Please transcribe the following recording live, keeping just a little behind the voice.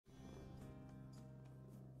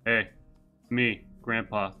Me,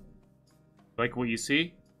 Grandpa. Like what you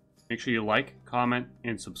see? Make sure you like, comment,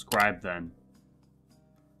 and subscribe then.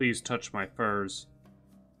 Please touch my furs.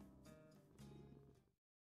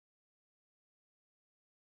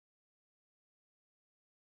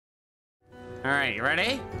 Alright, you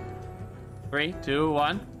ready? 3, 2,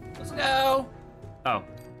 1. Let's go! Oh.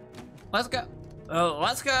 Let's go! Oh,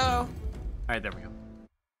 let's go! Alright, there we go.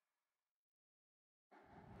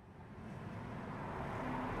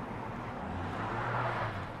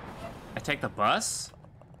 I take the bus?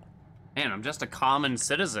 Man, I'm just a common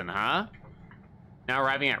citizen, huh? Now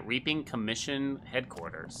arriving at Reaping Commission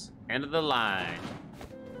headquarters. End of the line.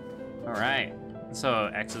 Alright.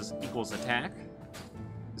 So X is equals attack.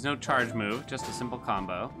 There's no charge move, just a simple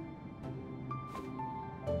combo.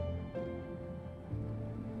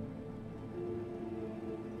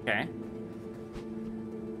 Okay.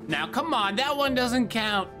 Now, come on, that one doesn't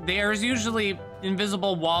count. There's usually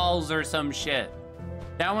invisible walls or some shit.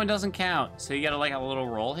 That one doesn't count, so you gotta like a little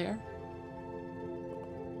roll here.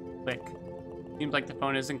 Click. Seems like the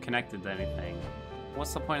phone isn't connected to anything.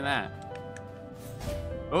 What's the point of that?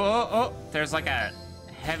 Oh, there's like a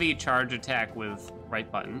heavy charge attack with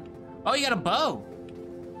right button. Oh, you got a bow.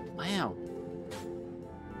 Wow.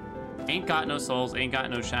 Ain't got no souls, ain't got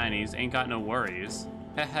no shinies, ain't got no worries.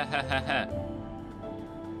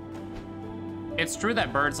 It's true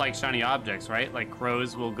that birds like shiny objects, right? Like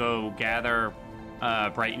crows will go gather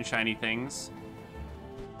bright and shiny things.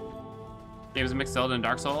 Games mixed Zelda and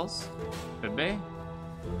Dark Souls? Could be.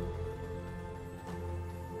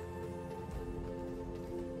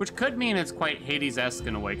 Which could mean it's quite Hades-esque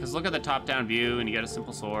in a way, because look at the top-down view and you get a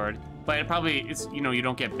simple sword. But it probably, it's, you know, you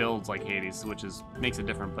don't get builds like Hades, which is makes it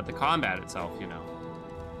different, but the combat itself, you know.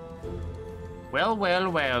 Well,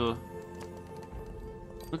 well, well.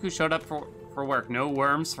 Look who showed up for work. No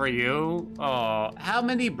worms for you? Oh, how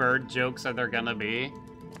many bird jokes are there gonna be?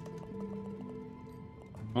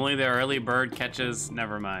 Only the early bird catches,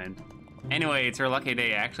 never mind. Anyway, it's your lucky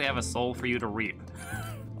day. I actually have a soul for you to reap.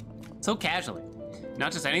 So casually.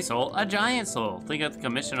 Not just any soul, a giant soul. Think of the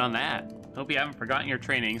commission on that. Hope you haven't forgotten your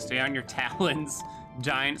training. Stay on your talons.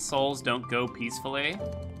 Giant souls don't go peacefully.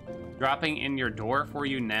 Dropping in your door for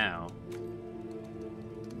you now.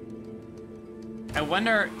 I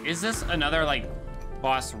wonder, is this another like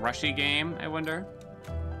boss rushy game, I wonder?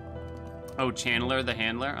 Oh, Chandler the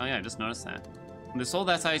Handler? Oh yeah, I just noticed that. With a soul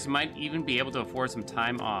that size, you might even be able to afford some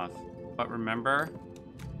time off. But remember,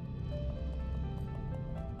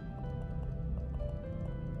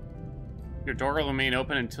 your door will remain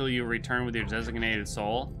open until you return with your designated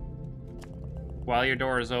soul. While your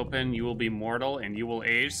door is open, you will be mortal and you will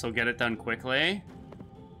age, so get it done quickly.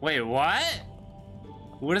 Wait, what?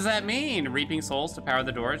 What does that mean? Reaping souls to power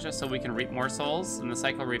the doors just so we can reap more souls and the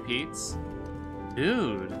cycle repeats?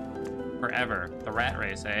 Dude. Forever. The rat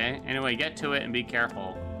race, eh? Anyway, get to it and be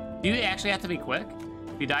careful. Do you actually have to be quick?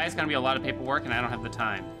 If you die, it's gonna be a lot of paperwork and I don't have the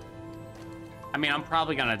time. I mean, I'm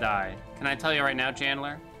probably gonna die. Can I tell you right now,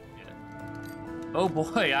 Chandler? Oh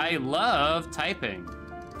boy, I love typing.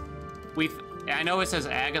 I know it says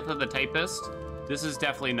Agatha the Typist. This is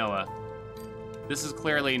definitely Noah. This is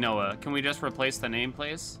clearly Noah. Can we just replace the name,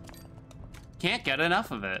 please? Can't get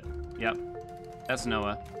enough of it. Yep, that's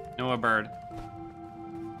Noah. Noah Bird.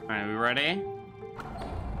 All right, we ready?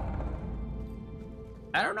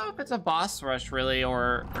 I don't know if it's a boss rush really,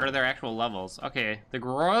 or are there actual levels? Okay, the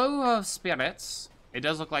Grove of Spirits. It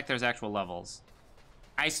does look like there's actual levels.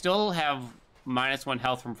 I still have -1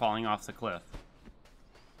 health from falling off the cliff.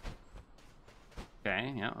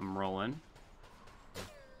 Okay, yeah, I'm rolling.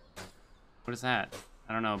 What is that?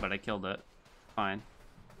 I don't know, but I killed it. Fine.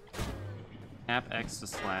 Tap X to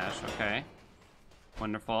slash, okay.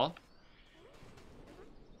 Wonderful.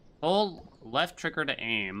 Hold left trigger to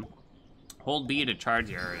aim. Hold B to charge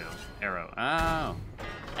the arrow. Oh.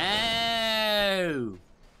 Oh!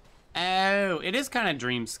 Oh! It is kind of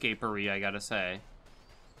dreamscapery, I gotta say.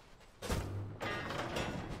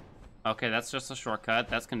 Okay, that's just a shortcut.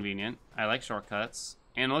 That's convenient. I like shortcuts.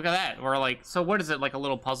 And look at that. We're like, so what is it, like a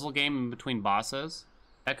little puzzle game in between bosses?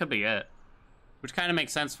 That could be it. Which kind of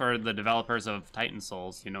makes sense for the developers of Titan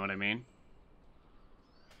Souls, you know what I mean?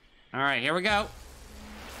 All right, here we go.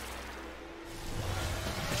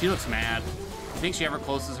 She looks mad. You think she ever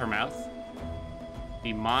closes her mouth?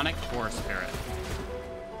 Demonic Force Spirit.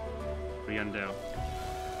 What are you gonna do?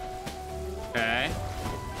 Okay.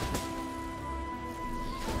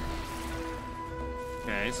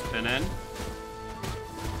 Okay, spinning.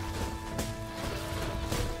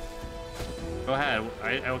 Go ahead.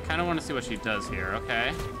 I kind of want to see what she does here.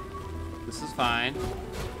 Okay. This is fine.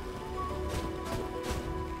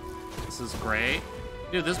 This is great.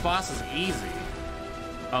 Dude, this boss is easy.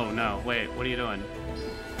 Oh no, wait, what are you doing?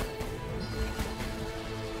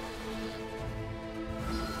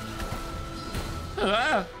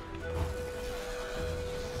 Ah!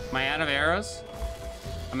 Am I out of arrows?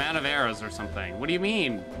 I'm out of arrows or something. What do you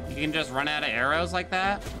mean? You can just run out of arrows like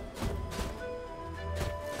that?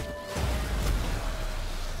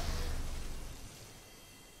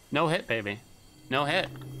 No hit, baby. No hit.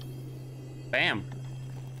 Bam.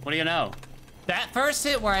 What do you know? That first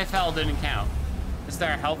hit where I fell didn't count. Is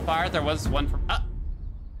there a health bar? There was one for...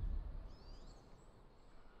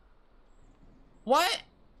 What?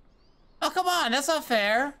 Oh, come on. That's not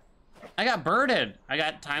fair. I got birded. I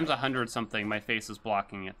got times 100 something. My face is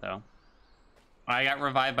blocking it, though. I got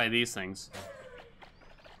revived by these things.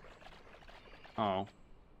 Oh.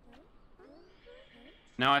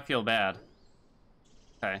 Now I feel bad.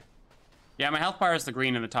 Okay. Yeah, my health bar is the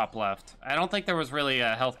green in the top left. I don't think there was really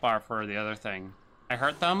a health bar for the other thing. I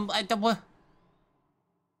hurt them? I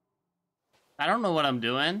don't know what I'm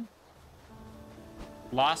doing.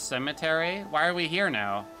 Lost Cemetery? Why are we here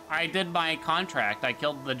now? I did my contract. I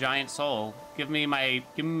killed the giant soul. Give me my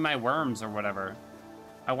worms or whatever.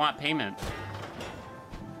 I want payment.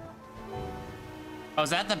 Oh, is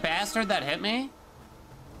that the bastard that hit me?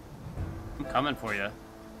 I'm coming for you.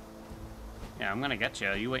 Yeah, I'm gonna get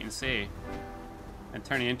you. You wait and see. And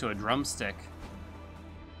turn you into a drumstick.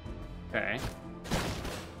 Okay.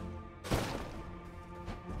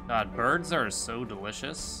 God, birds are so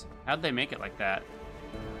delicious. How'd they make it like that?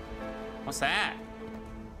 What's that?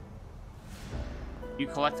 You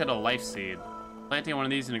collected a life seed. Planting one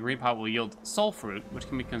of these in a green pot will yield soul fruit, which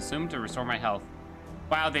can be consumed to restore my health.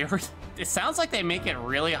 Wow, it sounds like they make it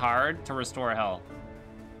really hard to restore health.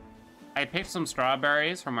 I picked some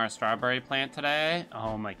strawberries from our strawberry plant today.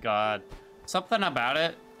 Oh my god. Something about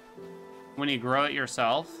it, when you grow it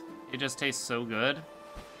yourself, it just tastes so good.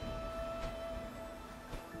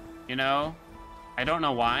 You know? I don't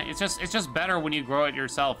know why. It's just better when you grow it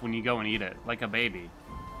yourself when you go and eat it, like a baby.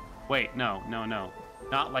 Wait, no.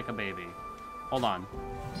 Not like a baby. Hold on.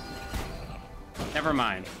 Never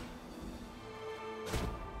mind.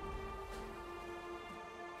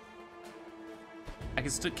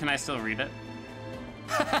 Can I still read it?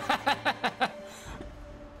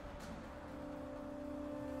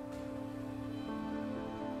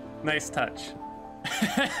 Nice touch.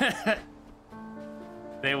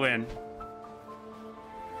 They win.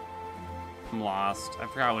 I'm lost. I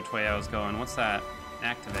forgot which way I was going. What's that?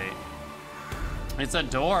 Activate. It's a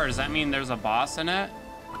door. Does that mean there's a boss in it?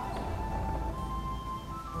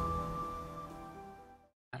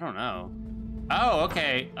 I don't know. Oh,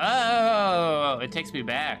 okay. Oh, it takes me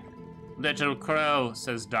back. Little Crow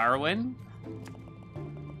says Darwin.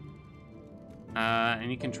 And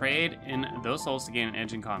you can trade in those souls to gain an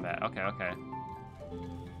edge in combat. Okay.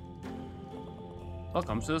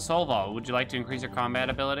 Welcome to the Soul Vault. Would you like to increase your combat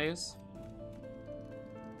abilities?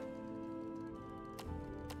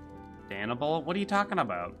 Danable? What are you talking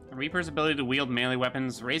about? Reaper's ability to wield melee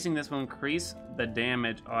weapons. Raising this will increase the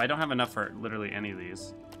damage. Oh, I don't have enough for literally any of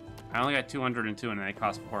these. I only got 202 and they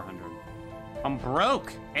cost 400. I'm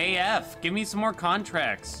broke! AF! Give me some more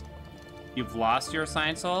contracts. You've lost your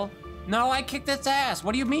assigned soul? No, I kicked its ass!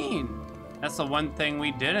 What do you mean? That's the one thing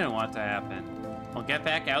we didn't want to happen. Well, get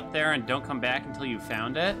back out there and don't come back until you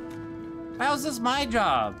found it? How's this my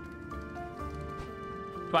job?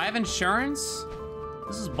 Do I have insurance?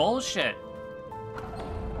 This is bullshit.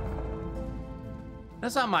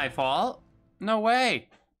 That's not my fault. No way.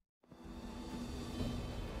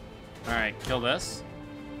 All right, kill this.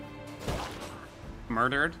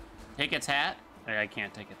 Murdered. Take its hat. I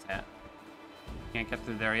can't take its hat. Can't get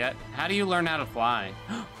through there yet. How do you learn how to fly?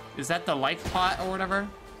 Is that the life pot or whatever?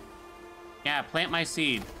 Yeah, plant my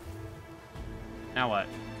seed. Now what?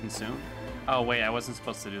 Consume? Oh, wait, I wasn't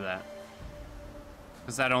supposed to do that.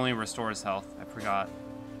 Because that only restores health. I forgot.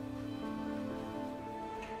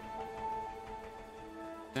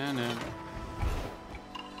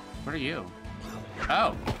 What are you?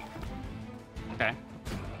 Oh. Okay.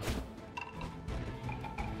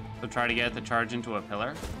 So try to get the charge into a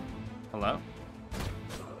pillar. Hello?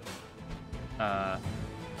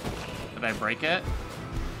 Did I break it?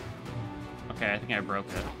 Okay, I think I broke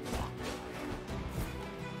it.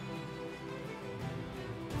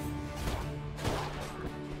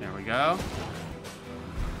 There we go.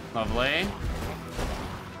 Lovely.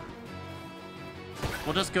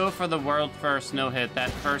 We'll just go for the world first no hit. That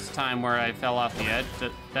first time where I fell off the edge,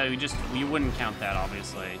 you wouldn't count that,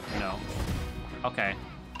 obviously. No. Okay.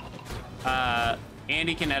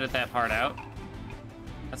 Andy can edit that part out.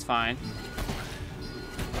 That's fine.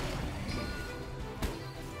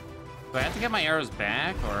 Do I have to get my arrows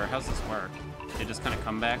back, or how's this work? They just kind of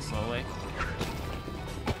come back slowly?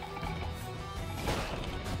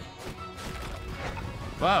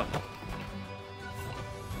 Whoa.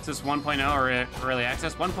 Is this 1.0 or early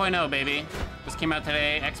access? 1.0, baby. This came out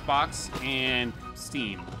today, Xbox and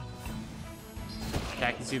Steam.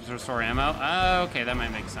 Attack and seems to restore ammo. Oh, okay, that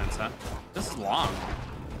might make sense, huh? This is long.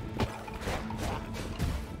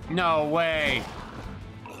 No way.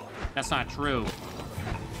 That's not true.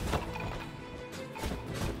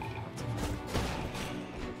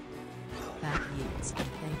 Back Yeats,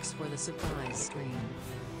 thanks for the surprise stream.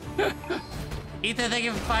 Ethan, thank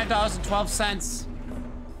you for $5.12.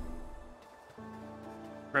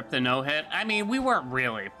 Rip the no-hit. I mean, we weren't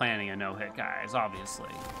really planning a no-hit, guys, obviously.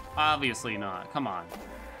 Obviously not. Come on.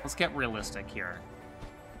 Let's get realistic here.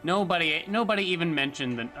 Nobody even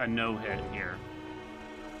mentioned a no-hit here.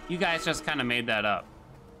 You guys just kind of made that up.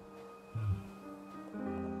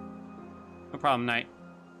 No problem, Knight.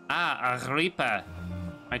 Ah, Agripa.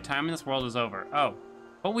 My time in this world is over. Oh,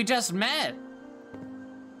 but we just met.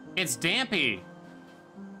 It's Dampy.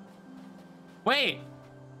 Wait,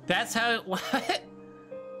 that's how, what?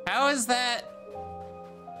 How is that?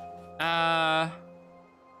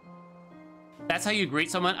 That's how you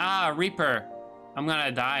greet someone? Ah, Reaper. I'm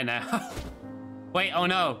gonna die now. Wait, oh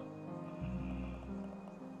no.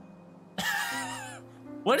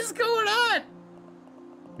 What is going on?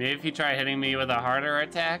 Maybe if you try hitting me with a harder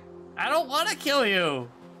attack? I don't want to kill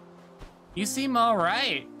you. You seem all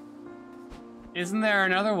right. Isn't there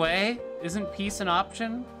another way? Isn't peace an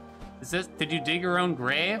option? Did you dig your own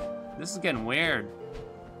grave? This is getting weird.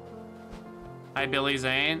 Hi, Billy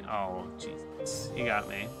Zane. Oh, Jesus, you got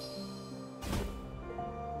me.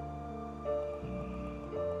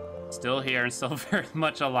 Still here and still very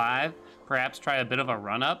much alive. Perhaps try a bit of a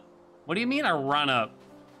run-up? What do you mean a run-up?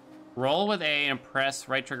 Roll with A and press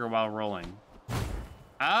right trigger while rolling.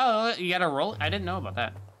 Oh, you gotta roll? I didn't know about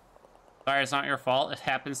that. Sorry, it's not your fault. It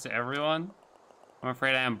happens to everyone. I'm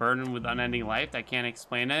afraid I am burdened with unending life. I can't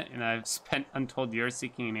explain it, and I've spent untold years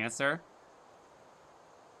seeking an answer.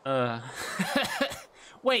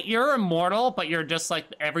 Wait, you're immortal, but you're just like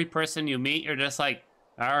every person you meet, you're just like,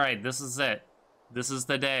 all right, this is it. This is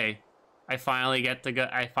the day. I finally get to go.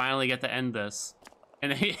 I finally get to end this.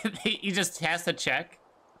 And he just has to check.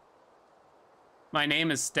 My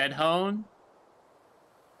name is Stedhone.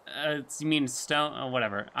 You mean stone? Oh,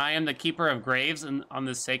 whatever. I am the keeper of graves on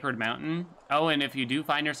this sacred mountain. Oh, and if you do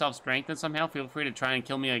find yourself strengthened somehow, feel free to try and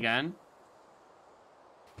kill me again.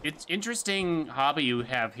 It's interesting hobby you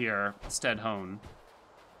have here, Stedhone.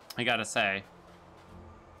 I gotta say.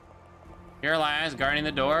 Here lies guarding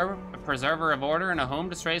the door, a preserver of order, and a home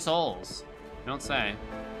to stray souls. You don't say.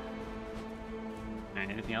 Alright,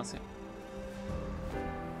 anything else?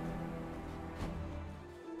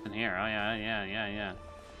 In here, oh yeah.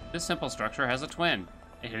 This simple structure has a twin.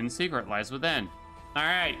 A hidden secret lies within.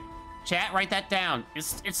 Alright, chat, write that down.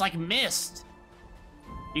 It's like mist.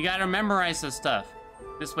 You gotta memorize this stuff.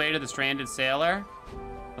 This way to the stranded sailor.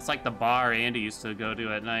 That's like the bar Andy used to go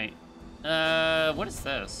to at night. What is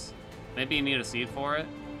this? Maybe you need a seed for it?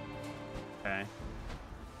 Okay.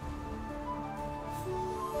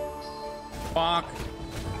 Bonk.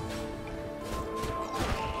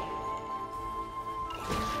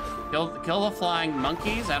 Kill the flying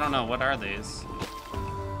monkeys? I don't know, what are these?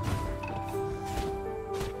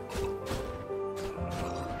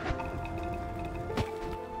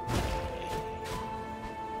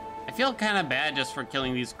 I feel kind of bad just for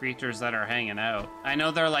killing these creatures that are hanging out. I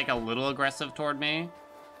know they're like a little aggressive toward me.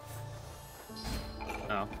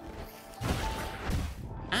 Oh.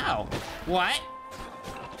 Ow! What?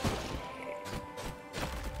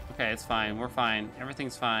 Okay, it's fine. We're fine.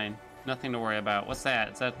 Everything's fine. Nothing to worry about. What's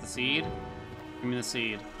that? Is that the seed? Give me the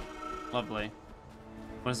seed. Lovely.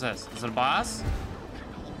 What is this? Is it a boss?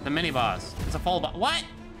 The mini boss. It's a full boss. What?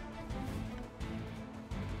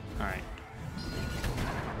 Alright.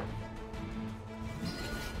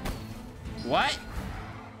 What?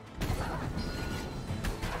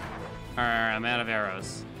 Alright, I'm out of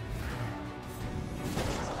arrows.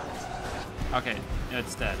 Okay,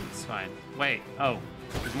 it's dead. It's fine. Wait. Oh,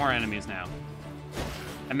 there's more enemies now.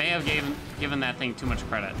 I may have given that thing too much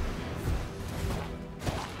credit.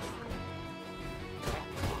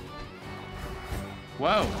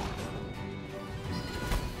 Whoa.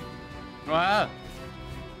 Whoa.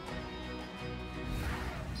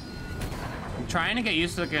 I'm trying to get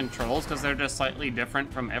used to the controls because they're just slightly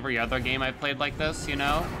different from every other game I've played like this, you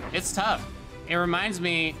know? It's tough. It reminds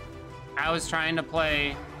me, I was trying to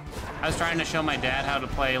show my dad how to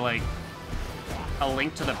play, like, A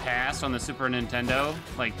Link to the Past on the Super Nintendo,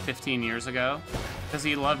 like, 15 years ago. because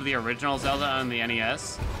he loved the original Zelda on the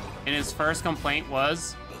NES. And his first complaint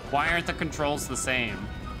was, why aren't the controls the same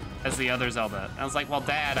as the other Zelda? And I was like, well,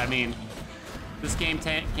 Dad, I mean, this game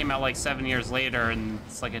came out like 7 years later, and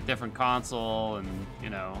it's like a different console, and, you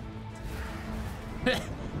know.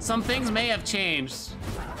 Some things may have changed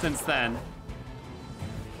since then.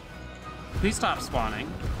 Please stop spawning.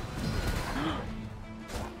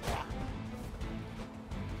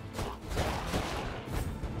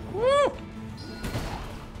 Woo!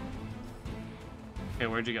 Okay,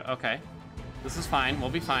 where'd you go? Okay. This is fine. We'll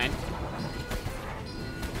be fine.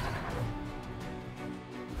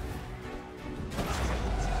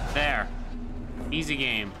 There. Easy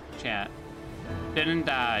game, chat. Didn't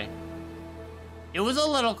die. It was a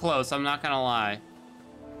little close, I'm not gonna lie.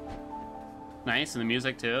 Nice, and the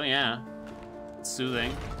music too, yeah. It's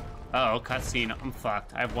soothing. Uh oh, cutscene. I'm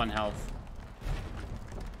fucked. I have 1 health.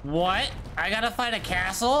 What? I gotta fight a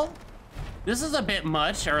castle? This is a bit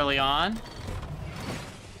much early on.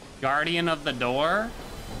 Guardian of the door?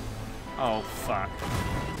 Oh, fuck.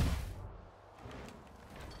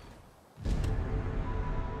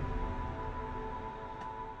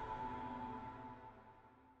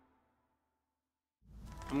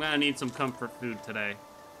 I'm gonna need some comfort food today,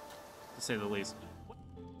 to say the least.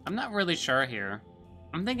 I'm not really sure here.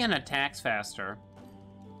 I'm thinking attacks faster.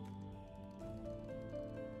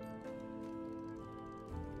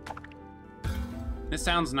 This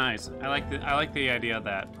sounds nice. I like the idea of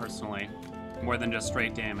that, personally. More than just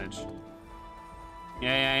straight damage.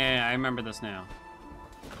 Yeah, I remember this now.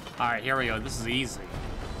 Alright, here we go. This is easy.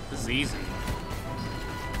 This is easy.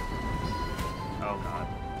 Oh, God.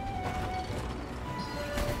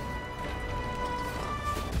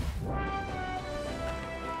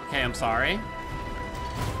 Okay, I'm sorry.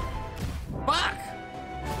 Fuck!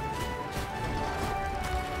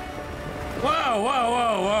 Whoa, whoa,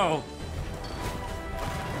 whoa, whoa!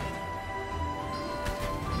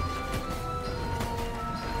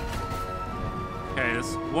 Okay,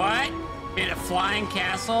 this... What? In a flying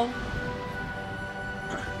castle?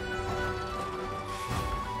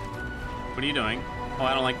 What are you doing? Oh,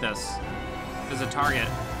 I don't like this. There's a target.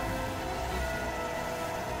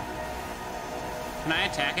 Can I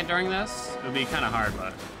attack it during this? It would be kind of hard,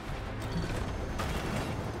 but...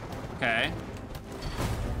 Okay.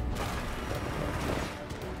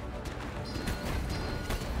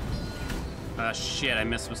 Shit, I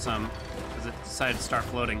missed with some. Because it decided to start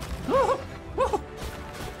floating.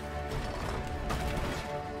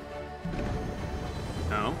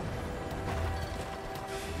 No.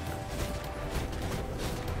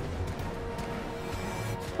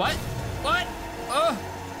 What? What? Oh!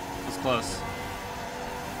 That's close.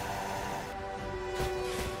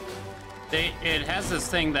 It has this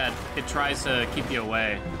thing that it tries to keep you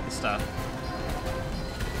away and stuff.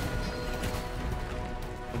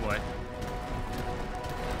 Oh boy.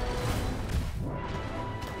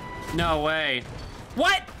 No way.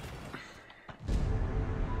 What?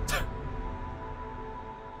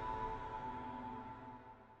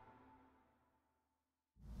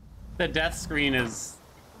 The death screen is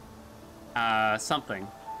something.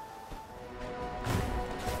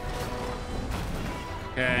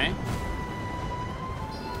 Okay.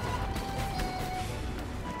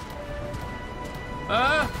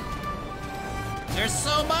 There's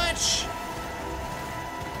so much!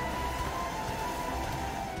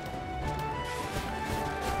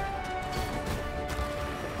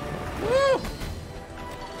 Woo!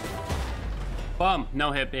 Bum,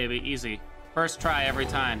 no hit, baby, easy. First try every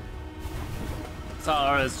time. That's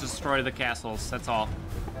all it is, destroy the castles, that's all.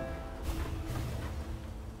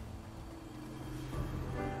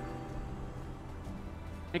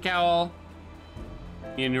 Hey, Cowl.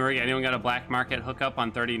 Anyone got a black market hookup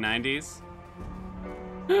on 3090s?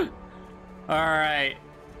 Alright.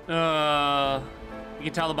 You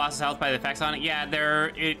can tell the boss's health by the effects on it. Yeah,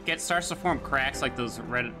 starts to form cracks like those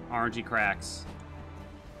red orangey cracks.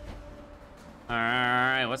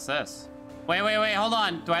 Alright, what's this? Wait, hold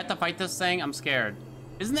on. Do I have to fight this thing? I'm scared.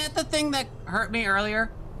 Isn't that the thing that hurt me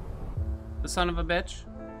earlier? The son of a bitch?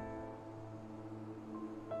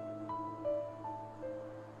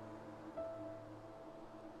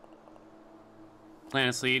 Plant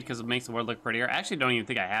a seed because it makes the world look prettier. I actually don't even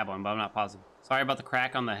think I have one, but I'm not positive. Sorry about the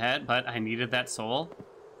crack on the head, but I needed that soul.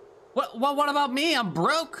 What about me? I'm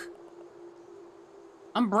broke.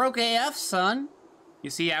 I'm broke AF, son. You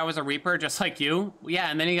see, I was a reaper just like you. Yeah,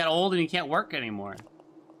 and then you got old and you can't work anymore.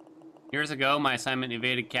 Years ago, my assignment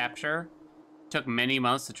evaded capture. It took many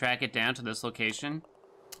months to track it down to this location.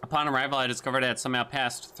 Upon arrival, I discovered I had somehow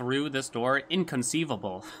passed through this door.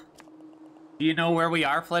 Inconceivable. Do you know where we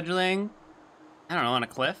are, fledgling? I don't know, on a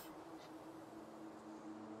cliff?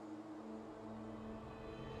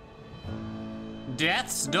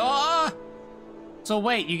 death's door? So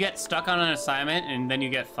wait, you get stuck on an assignment and then you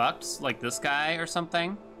get fucked? Like this guy or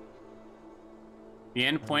something? The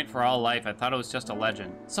end point for all life. I thought it was just a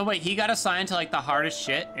legend. So wait, he got assigned to like the hardest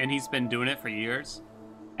shit and he's been doing it for years?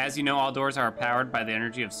 As you know, all doors are powered by the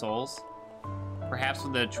energy of souls. Perhaps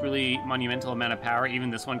with a truly monumental amount of power,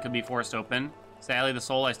 even this one could be forced open. Sadly, the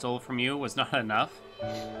soul I stole from you was not enough.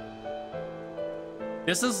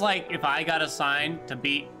 This is like if I got assigned to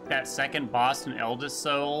beat that second boss in Eldest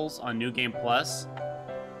Souls on New Game Plus.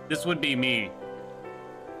 This would be me.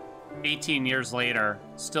 18 years later,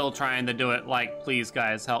 still trying to do it like, please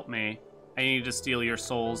guys, help me. I need to steal your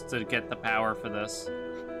souls to get the power for this.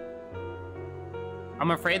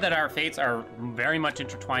 I'm afraid that our fates are very much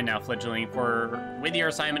intertwined now, Fledgling, for with your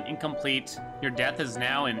assignment incomplete, your death is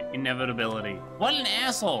now an inevitability. What an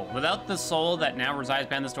asshole! Without the soul that now resides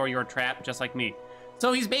behind this door, you're trapped just like me.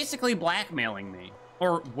 So he's basically blackmailing me.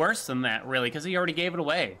 Or worse than that, really, because he already gave it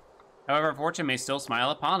away. However, fortune may still smile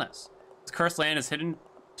upon us. This cursed land is hidden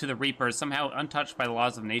to the reapers, somehow untouched by the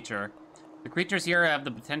laws of nature. The creatures here have the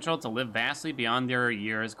potential to live vastly beyond their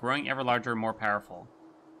years, growing ever larger and more powerful.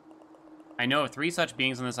 I know of 3 such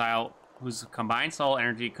beings in this isle whose combined soul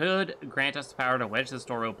energy could grant us the power to wedge this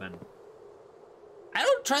door open. I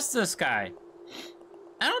don't trust this guy.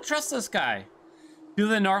 I don't trust this guy. To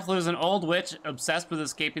the north lives an old witch obsessed with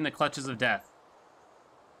escaping the clutches of death.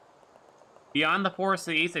 Beyond the forest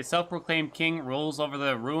to the east, a self-proclaimed king rules over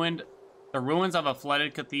the ruins of a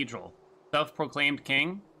flooded cathedral. Self-proclaimed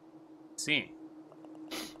king? See.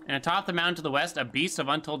 And atop the mountain to the west, a beast of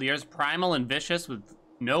untold years, primal and vicious with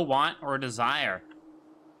no want or desire.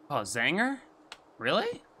 Oh, Zanger?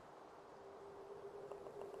 Really?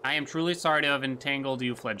 I am truly sorry to have entangled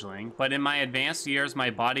you, Fledgling, but in my advanced years, my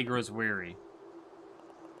body grows weary.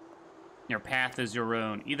 Your path is your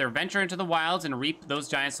own. Either venture into the wilds and reap those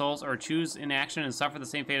giant souls, or choose inaction and suffer the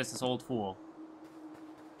same fate as this old fool.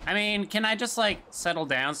 I mean, can I just, like, settle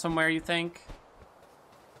down somewhere, you think?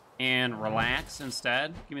 And relax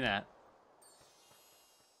instead? Give me that.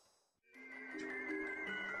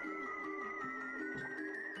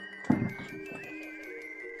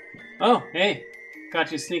 Oh, hey.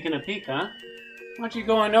 Got you sneaking a peek, huh? Why don't you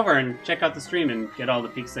go on over and check out the stream and get all the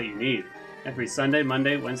peeks that you need. Every Sunday,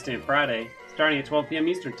 Monday, Wednesday, and Friday, starting at 12 p.m.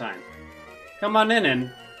 Eastern Time. Come on in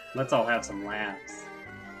and let's all have some laughs.